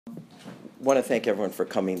want to thank everyone for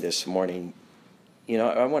coming this morning. You know,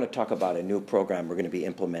 I want to talk about a new program we're going to be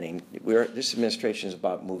implementing. This administration is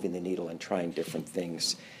about moving the needle and trying different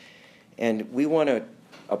things. And we want to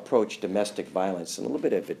approach domestic violence in a little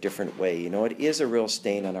bit of a different way. You know, it is a real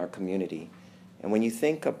stain on our community. And when you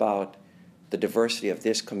think about the diversity of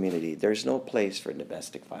this community, there's no place for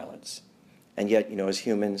domestic violence. And yet, you know, as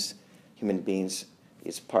human beings,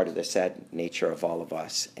 it's part of the sad nature of all of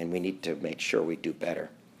us, and we need to make sure we do better.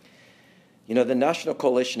 You know, the National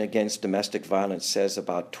Coalition Against Domestic Violence says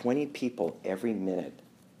about 20 people every minute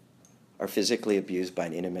are physically abused by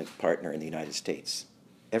an intimate partner in the United States.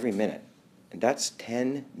 Every minute. And that's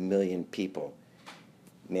 10 million people,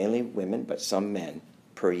 mainly women, but some men,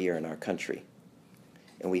 per year in our country.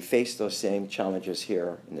 And we face those same challenges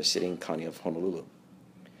here in the city and county of Honolulu.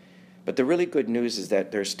 But the really good news is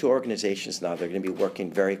that there's two organizations now that are going to be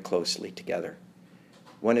working very closely together.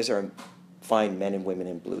 One is our fine men and women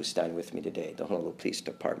in blue standing with me today, the Honolulu Police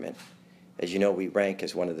Department. As you know, we rank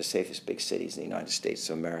as one of the safest big cities in the United States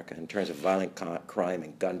of America in terms of violent crime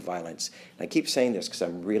and gun violence. And I keep saying this because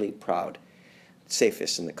I'm really proud.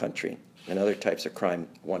 Safest in the country. And other types of crime,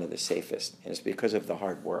 one of the safest. And it's because of the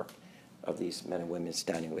hard work of these men and women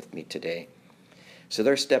standing with me today. So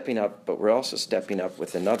they're stepping up, but we're also stepping up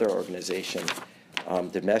with another organization,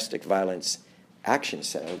 Domestic Violence Action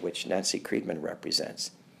Center, which Nancy Creedman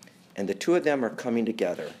represents. And the two of them are coming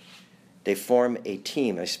together. They form a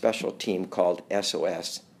team, a special team called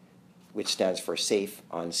SOS, which stands for Safe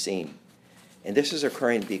on Scene. And this is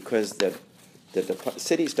occurring because the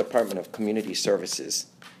city's Department of Community Services,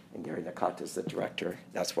 and Gary Nakata is the director,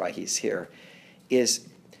 that's why he's here, is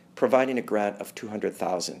providing a grant of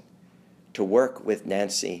 $200,000 to work with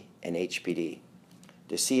Nancy and HPD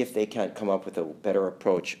to see if they can't come up with a better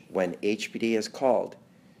approach when HPD is called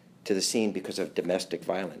to the scene because of domestic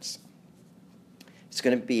violence. It's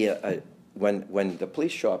going to be when the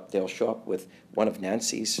police show up, they'll show up with one of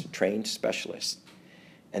Nancy's trained specialists,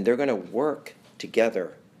 and they're going to work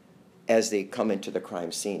together as they come into the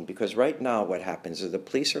crime scene. Because right now what happens is the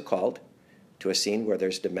police are called to a scene where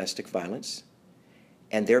there's domestic violence,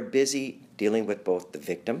 and they're busy dealing with both the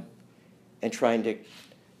victim and trying to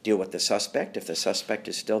deal with the suspect, if the suspect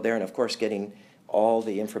is still there, and of course getting all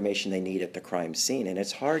the information they need at the crime scene. And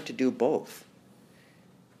it's hard to do both.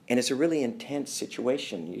 And it's a really intense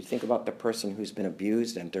situation. You think about the person who's been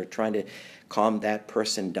abused and they're trying to calm that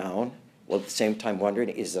person down, while at the same time wondering,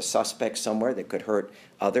 is the suspect somewhere that could hurt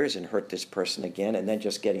others and hurt this person again, and then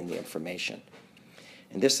just getting the information.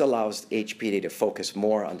 And this allows HPD to focus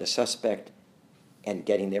more on the suspect and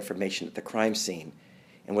getting the information at the crime scene,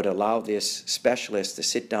 and would allow this specialist to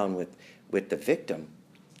sit down with the victim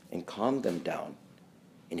and calm them down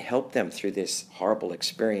and help them through this horrible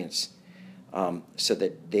experience so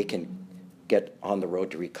that they can get on the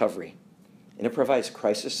road to recovery. And it provides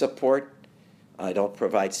crisis support. It'll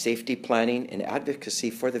provide safety planning and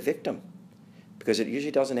advocacy for the victim, because it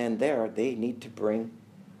usually doesn't end there. They need to bring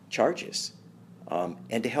charges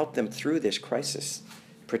and to help them through this crisis,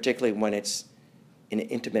 particularly when it's an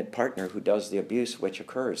intimate partner who does the abuse, which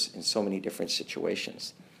occurs in so many different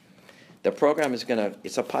situations. The program is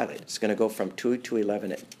it's a pilot. It's going to go from 2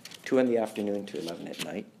 in the afternoon to 11 at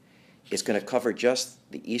night. It's going to cover just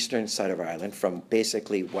the eastern side of our island, from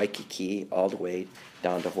basically Waikiki all the way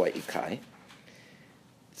down to Hawaii Kai.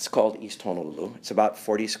 It's called East Honolulu. It's about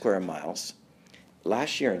 40 square miles.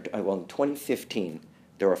 Last year, in 2015,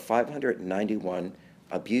 there were 591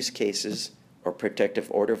 abuse cases or protective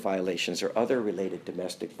order violations or other related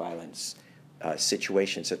domestic violence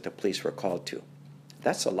situations that the police were called to.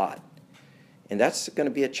 That's a lot. And that's going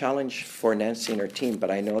to be a challenge for Nancy and her team, but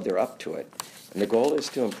I know they're up to it. And the goal is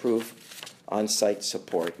to improve on-site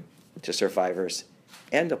support to survivors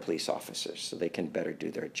and the police officers so they can better do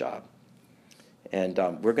their job. And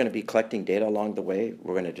we're going to be collecting data along the way.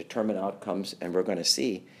 We're going to determine outcomes, and we're going to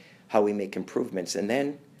see how we make improvements. And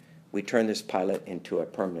then we turn this pilot into a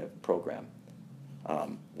permanent program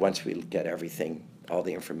once we get everything, all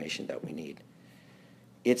the information that we need.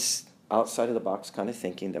 It's outside of the box kind of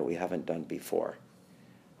thinking that we haven't done before.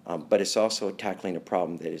 But it's also tackling a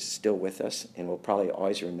problem that is still with us and will probably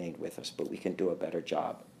always remain with us, but we can do a better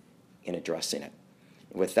job in addressing it.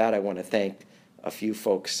 And with that, I want to thank a few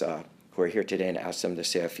folks who are here today and ask them to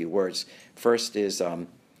say a few words. First is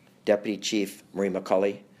Deputy Chief Marie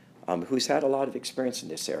McCulley, who's had a lot of experience in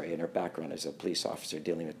this area in her background as a police officer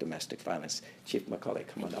dealing with domestic violence. Chief McCulley,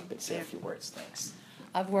 come on up and say a few words. Thanks.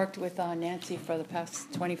 I've worked with Nancy for the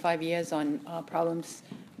past 25 years on problems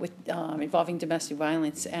with involving domestic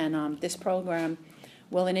violence, and this program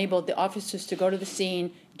will enable the officers to go to the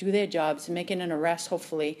scene, do their jobs, making an arrest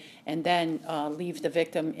hopefully, and then leave the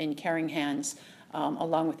victim in caring hands,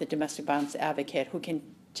 along with the domestic violence advocate who can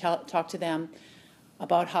talk to them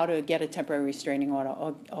about how to get a temporary restraining order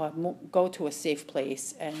or go to a safe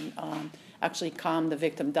place and actually calm the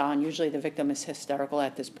victim down. Usually the victim is hysterical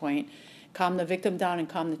at this point. Calm the victim down and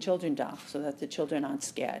calm the children down so that the children aren't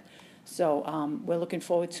scared. So we're looking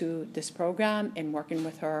forward to this program and working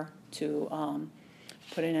with her to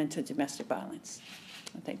put an end to domestic violence.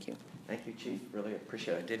 Thank you. Thank you, Chief. Really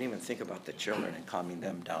appreciate it. I didn't even think about the children and calming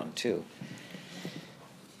them down, too.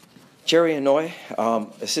 Jerry Inouye,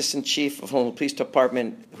 Assistant Chief of Honolulu Police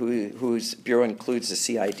Department, whose bureau includes the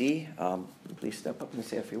CID. Please step up and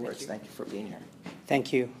say a few words. Thank you for being here.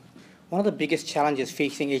 Thank you. One of the biggest challenges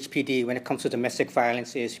facing HPD when it comes to domestic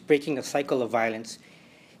violence is breaking a cycle of violence.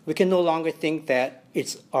 We can no longer think that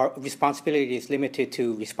our responsibility is limited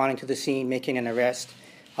to responding to the scene, making an arrest,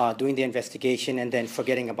 doing the investigation, and then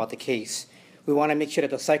forgetting about the case. We want to make sure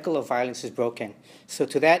that the cycle of violence is broken. So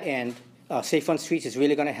to that end, Safe on Streets is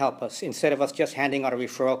really going to help us. Instead of us just handing out a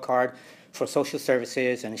referral card for social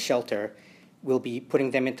services and shelter, we'll be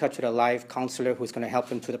putting them in touch with a live counselor who's going to help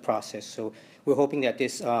them through the process. So we're hoping that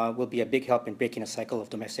this will be a big help in breaking a cycle of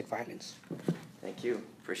domestic violence. Thank you.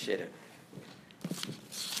 Appreciate it.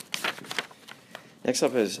 Next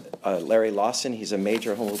up is Larry Lawson. He's a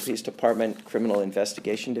major Honolulu Police Department Criminal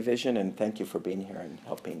Investigation Division, and thank you for being here and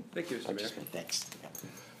helping. Thank you, Mr. Mayor. Thanks.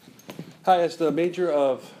 Hi, as the major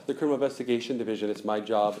of the Criminal Investigation Division, it's my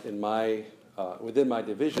job within my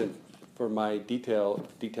division for my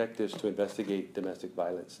detectives to investigate domestic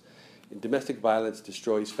violence. And domestic violence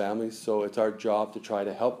destroys families, so it's our job to try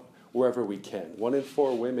to help wherever we can. 1 in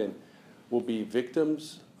 4 women will be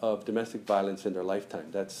victims of domestic violence in their lifetime.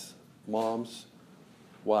 That's moms,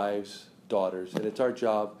 wives, daughters, and it's our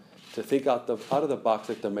job to think out of the box,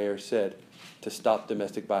 like the mayor said, to stop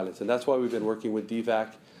domestic violence. And that's why we've been working with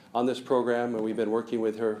DVAC on this program, and we've been working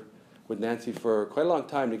with Nancy for quite a long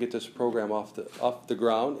time to get this program off the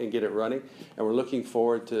ground and get it running. And we're looking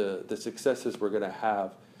forward to the successes we're going to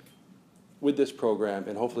have with this program,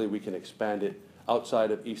 and hopefully we can expand it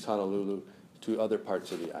outside of East Honolulu to other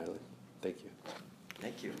parts of the island. Thank you.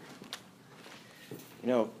 Thank you. You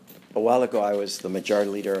know, a while ago I was the majority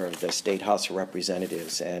leader of the State House of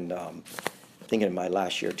Representatives, and I think in my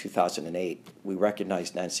last year, 2008, we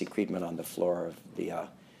recognized Nancy Kriegman on the floor of the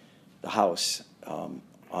House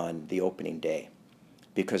on the opening day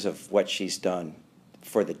because of what she's done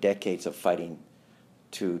for the decades of fighting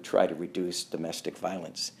to try to reduce domestic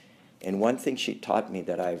violence. And one thing she taught me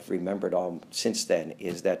that I've remembered all since then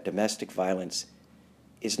is that domestic violence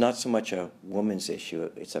is not so much a woman's issue,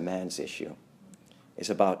 it's a man's issue. It's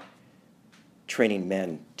about training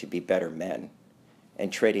men to be better men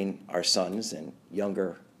and training our sons and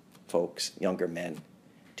younger folks, younger men,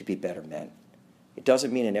 to be better men. It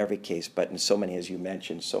doesn't mean in every case, but in so many, as you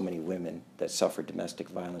mentioned, so many women that suffer domestic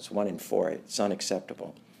violence, 1 in 4, it's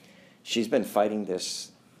unacceptable. She's been fighting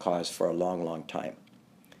this cause for a long, long time,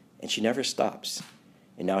 and she never stops.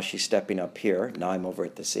 And now she's stepping up here. Now I'm over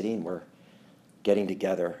at the city, and we're getting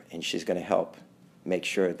together, and she's going to help make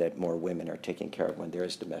sure that more women are taken care of when there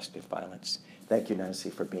is domestic violence. Thank you, Nancy,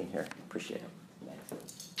 for being here. Appreciate it.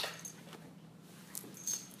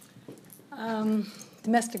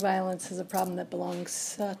 Domestic violence is a problem that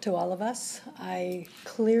belongs to all of us. I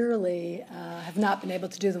clearly have not been able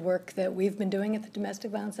to do the work that we've been doing at the Domestic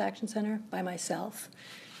Violence Action Center by myself.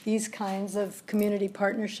 These kinds of community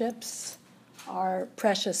partnerships are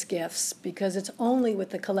precious gifts because it's only with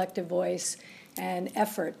the collective voice and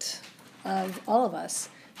effort of all of us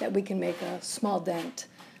that we can make a small dent.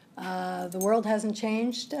 The world hasn't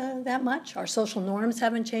changed that much. Our social norms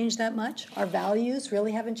haven't changed that much. Our values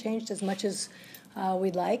really haven't changed as much as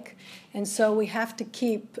we'd like. And so we have to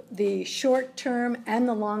keep the short-term and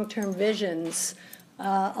the long-term visions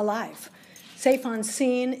alive. Safe on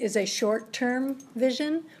Scene is a short-term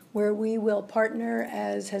vision where we will partner,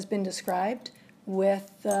 as has been described,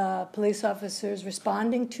 with police officers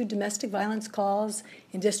responding to domestic violence calls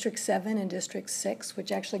in District 7 and District 6,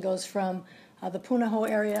 which actually goes from the Punahou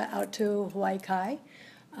area out to Hawaii Kai,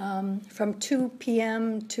 from 2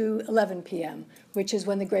 p.m. to 11 p.m., which is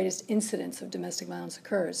when the greatest incidence of domestic violence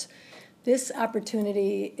occurs. This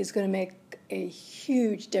opportunity is going to make a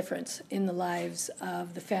huge difference in the lives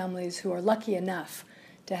of the families who are lucky enough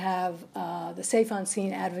to have the Safe on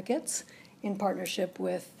Scene advocates in partnership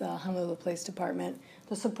with the Honolulu Police Department.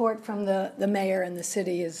 The support from the mayor and the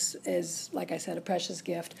city is, like I said, a precious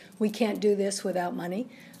gift. We can't do this without money.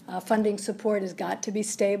 Funding support has got to be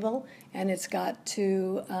stable, and it's got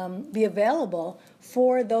to be available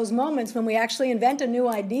for those moments when we actually invent a new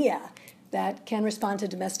idea that can respond to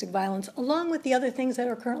domestic violence, along with the other things that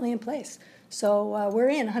are currently in place. So we're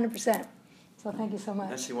in 100%. So thank you so much.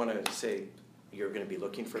 Nancy, you want to say you're going to be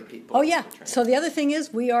looking for people? Oh, yeah. So the other thing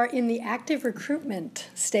is we are in the active recruitment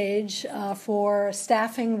stage for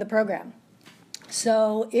staffing the program.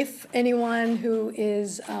 So if anyone who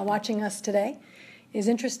is watching us today is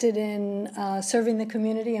interested in serving the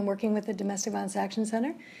community and working with the Domestic Violence Action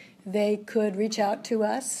Center, they could reach out to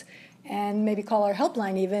us and maybe call our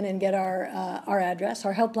helpline even and get our address.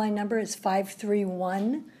 Our helpline number is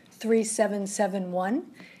 531-3771.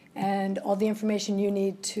 And all the information you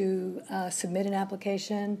need to submit an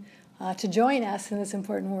application to join us in this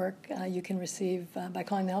important work, you can receive by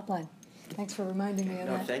calling the helpline. Thanks for reminding me of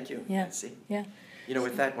that. No, thank you, Yeah. Nancy. Yeah. You know,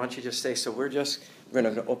 with that, why don't you just say, so we're going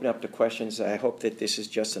to open up to questions. I hope that this is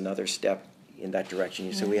just another step in that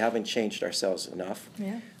direction. So we haven't changed ourselves enough,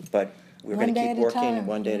 but we're going to keep working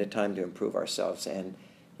one day at a time to improve ourselves. And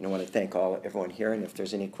I want to thank everyone here. And if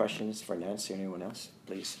there's any questions for Nancy or anyone else,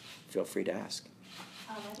 please feel free to ask.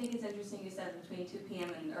 I think it's interesting you said between 2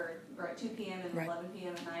 p.m. or 2 p.m. and 11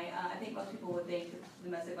 p.m. at night. I think most people would think that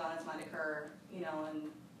domestic violence might occur, and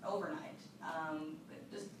overnight.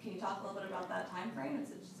 Can you talk a little bit about that time frame? It's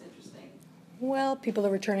just interesting. Well, people are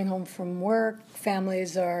returning home from work.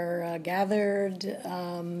 Families are gathered.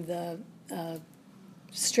 The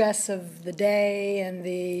stress of the day and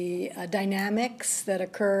the dynamics that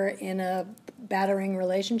occur in a battering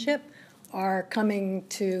relationship are coming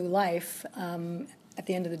to life at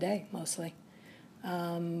the end of the day, mostly.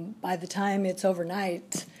 By the time it's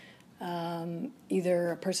overnight,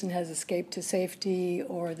 either a person has escaped to safety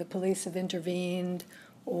or the police have intervened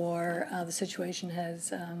or the situation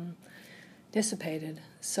has dissipated.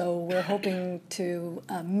 So we're hoping to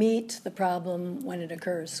meet the problem when it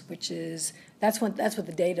occurs, which is, that's what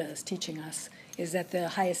the data is teaching us, is that the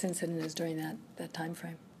highest incident is during that time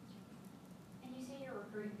frame. And you say you're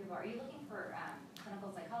recruiting people. Are you looking for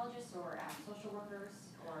clinical psychologists or social workers,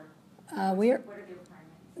 or what are the requirements?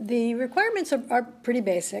 The requirements are pretty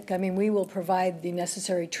basic. I mean, we will provide the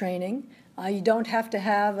necessary training. You don't have to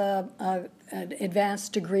have an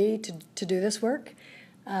advanced degree to do this work.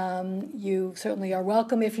 You certainly are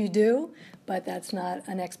welcome if you do, but that's not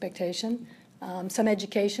an expectation. Some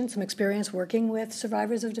education, some experience working with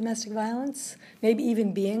survivors of domestic violence, maybe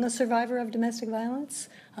even being a survivor of domestic violence,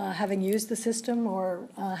 having used the system or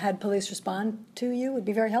had police respond to you would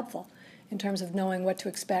be very helpful in terms of knowing what to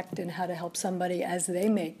expect and how to help somebody as they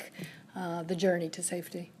make the journey to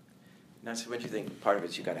safety. Nancy, what do you think? Part of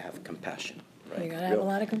it's you got to have compassion, right? You got to have a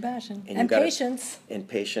lot of compassion and and patience. And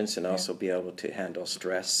patience, and also be able to handle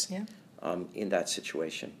stress in that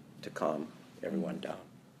situation to calm everyone down.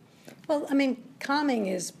 Well, I mean, calming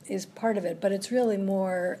is part of it, but it's really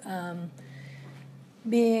more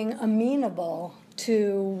being amenable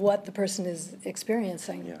to what the person is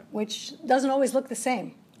experiencing, which doesn't always look the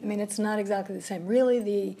same. I mean, it's not exactly the same. Really,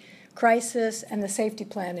 the crisis and the safety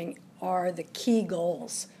planning are the key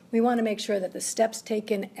goals. We want to make sure that the steps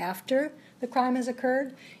taken after the crime has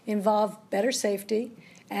occurred involve better safety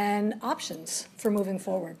and options for moving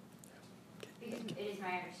forward. Because it is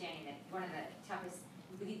my understanding that one of the toughest,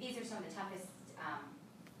 these are some of the toughest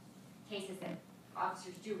cases that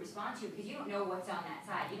officers do respond to, because you don't know what's on that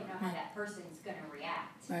side. You don't know how that person's going to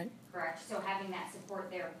react. Right. Correct? So having that support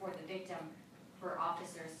there for the victim, for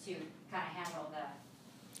officers to kind of handle the...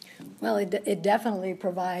 Well, it definitely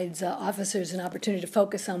provides officers an opportunity to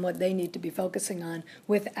focus on what they need to be focusing on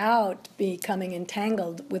without becoming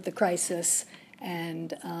entangled with the crisis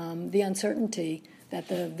and the uncertainty that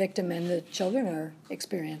the victim and the children are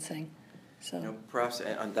experiencing. So, perhaps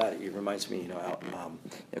on that, it reminds me,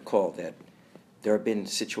 Nicole, that there have been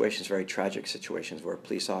situations, very tragic situations, where a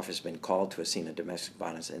police officer has been called to a scene of domestic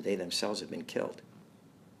violence and they themselves have been killed.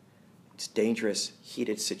 It's a dangerous,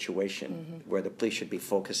 heated situation where the police should be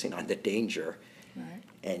focusing on the danger,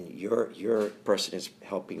 and your person is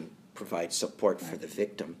helping provide support for the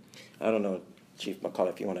victim. I don't know, Chief McCall,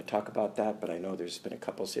 if you want to talk about that, but I know there's been a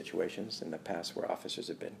couple situations in the past where officers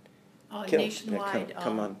have been killed. Nationwide.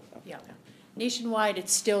 Come on. Nationwide,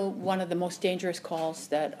 it's still one of the most dangerous calls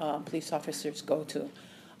that police officers go to.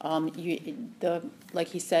 Like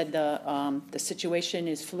he said, the situation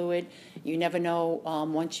is fluid. You never know.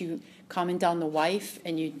 Once you comment on the wife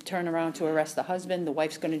and you turn around to arrest the husband, the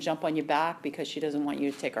wife's going to jump on your back because she doesn't want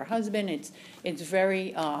you to take her husband. It's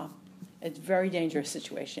very It's a very dangerous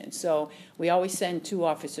situation. So we always send 2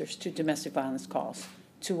 officers to domestic violence calls,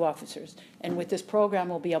 2 officers. And with this program,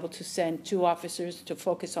 we'll be able to send 2 officers to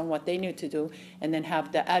focus on what they need to do, and then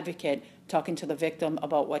have the advocate talking to the victim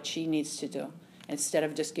about what she needs to do, instead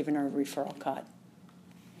of just giving her a referral card.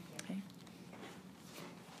 Okay.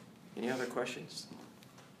 Any other questions?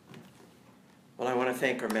 Well, I want to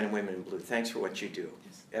thank our men and women in blue. Thanks for what you do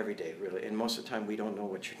every day, really. And most of the time, we don't know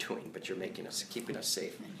what you're doing, but you're keeping us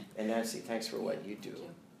safe. And Nancy, thanks for what you do.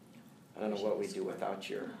 I don't know what we do without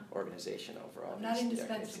your organization overall. Not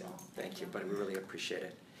indispensable. Thank you, but we really appreciate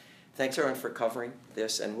it. Thanks, everyone, for covering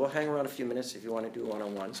this. And we'll hang around a few minutes if you want to do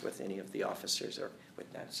one-on-ones with any of the officers or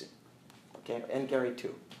with Nancy. Okay, and Gary,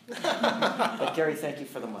 too. But Gary, thank you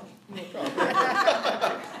for the money. No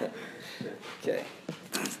problem. Okay.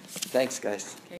 Thanks, guys.